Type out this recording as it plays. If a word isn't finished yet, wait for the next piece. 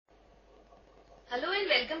Hello and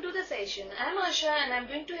welcome to the session. I am Asha and I am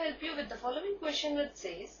going to help you with the following question which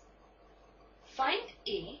says, find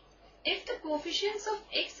A if the coefficients of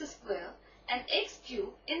x square and x cube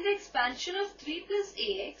in the expansion of 3 plus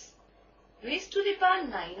ax raised to the power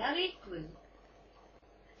 9 are equal.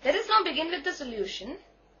 Let us now begin with the solution.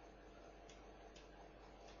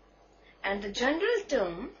 And the general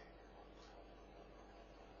term,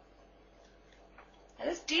 that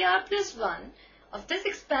is dr plus 1 of this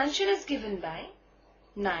expansion is given by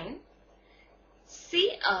 9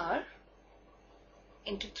 Cr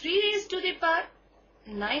into 3 raised to the power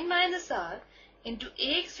 9 minus r into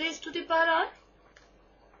ax raised to the power r,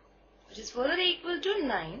 which is further equal to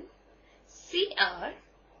 9 Cr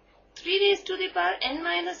 3 raised to the power n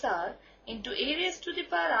minus r into a raised to the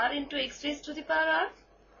power r into x raised to the power r.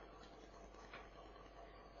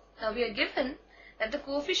 Now we are given that the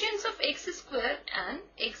coefficients of x square and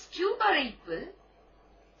x cube are equal.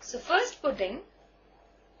 So first putting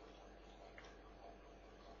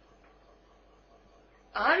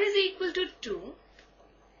r is equal to 2,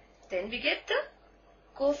 then we get the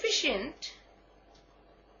coefficient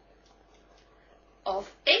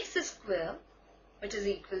of x square, which is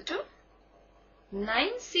equal to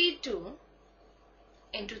 9c2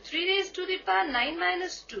 into 3 raised to the power 9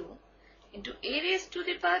 minus 2 into a raised to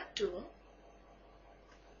the power 2,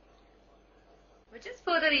 which is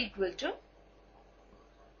further equal to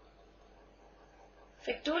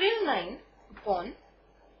factorial 9 upon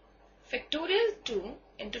factorial 2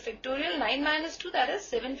 into factorial 9 minus 2, that is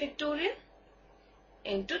 7 factorial,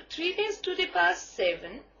 into 3 raised to the power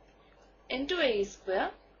 7 into a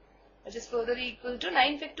square, which is further equal to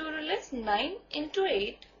 9 factorial is 9 into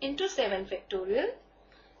 8 into 7 factorial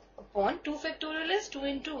upon 2 factorial is 2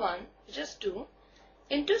 into 1, which is 2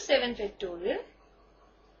 into 7 factorial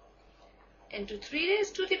into 3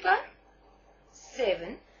 raised to the power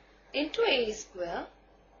 7 into a square,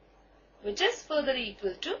 which is further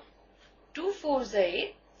equal to 2 4s are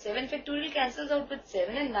 8, 7 factorial cancels out with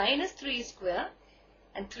 7 and 9 is 3 square,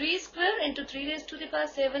 and 3 square into 3 raised to the power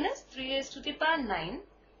 7 is 3 raised to the power 9.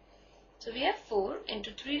 So we have 4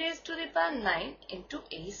 into 3 raised to the power 9 into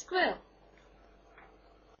a square.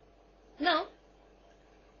 Now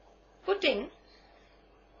putting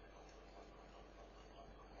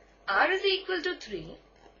r is equal to 3,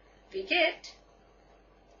 we get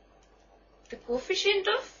the coefficient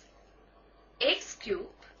of x cube,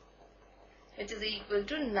 which is equal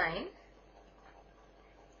to 9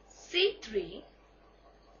 C3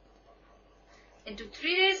 into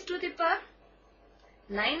 3 raised to the power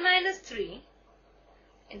 9 minus 3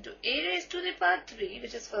 into a raised to the power 3,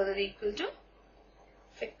 which is further equal to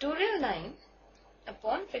factorial 9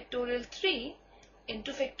 upon factorial 3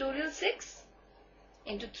 into factorial 6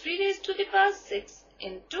 into 3 raised to the power 6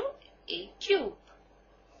 into a cube,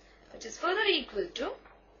 which is further equal to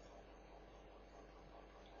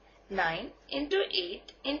 9 into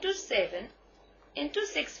 8 into 7 into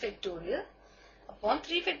 6 factorial upon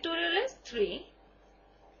 3 factorial is 3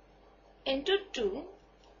 into 2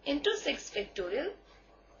 into 6 factorial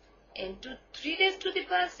into 3 raised to the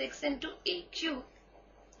power 6 into a cube,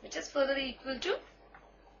 which is further equal to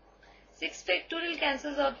 6 factorial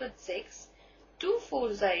cancels out with 6, 2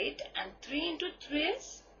 4s are 8 and 3 into 3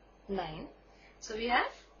 is 9. So we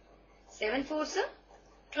have 7 4s are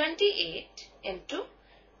 28 into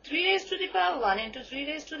 3 raised to the power 1 into 3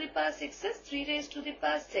 raised to the power 6 is 3 raised to the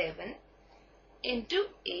power 7 into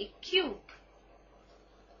a cube.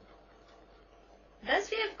 Thus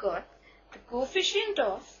we have got the coefficient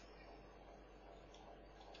of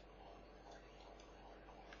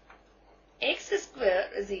x square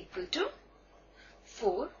is equal to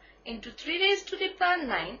 4 into 3 raised to the power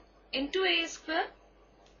 9 into a square,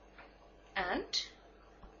 and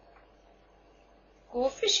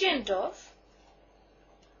coefficient of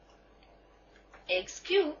x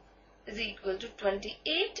cube is equal to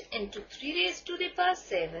 28 into 3 raised to the power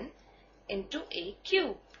 7 into a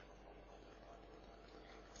cube.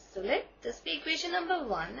 So let this be equation number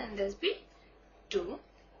 1 and this be 2.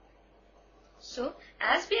 So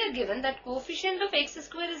as we are given that coefficient of x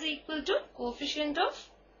square is equal to coefficient of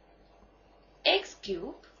x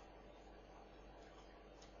cube,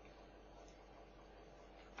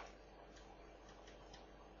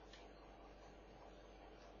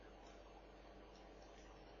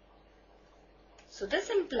 so this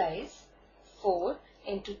implies 4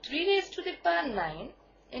 into 3 raised to the power 9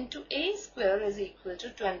 into a square is equal to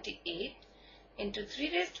 28 into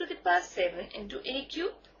 3 raised to the power 7 into a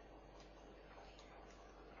cube,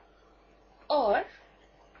 or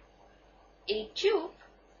a cube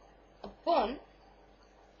upon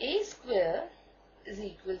a square is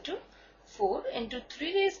equal to 4 into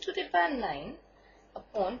 3 raised to the power 9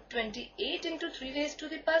 upon 28 into 3 raised to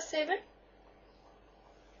the power 7,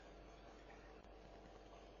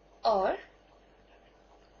 or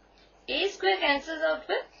a square cancels out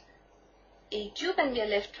with a cube and we are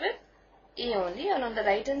left with a only, and on the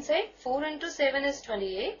right hand side 4 into 7 is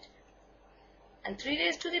 28 and 3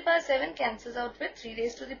 raised to the power 7 cancels out with 3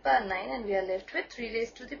 raised to the power 9 and we are left with 3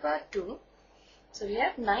 raised to the power 2. So we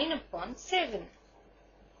have 9 upon 7.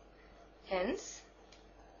 Hence,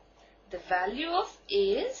 the value of a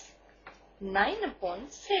is 9 upon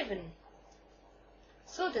 7.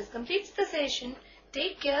 So this completes the session.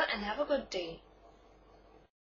 Take care and have a good day.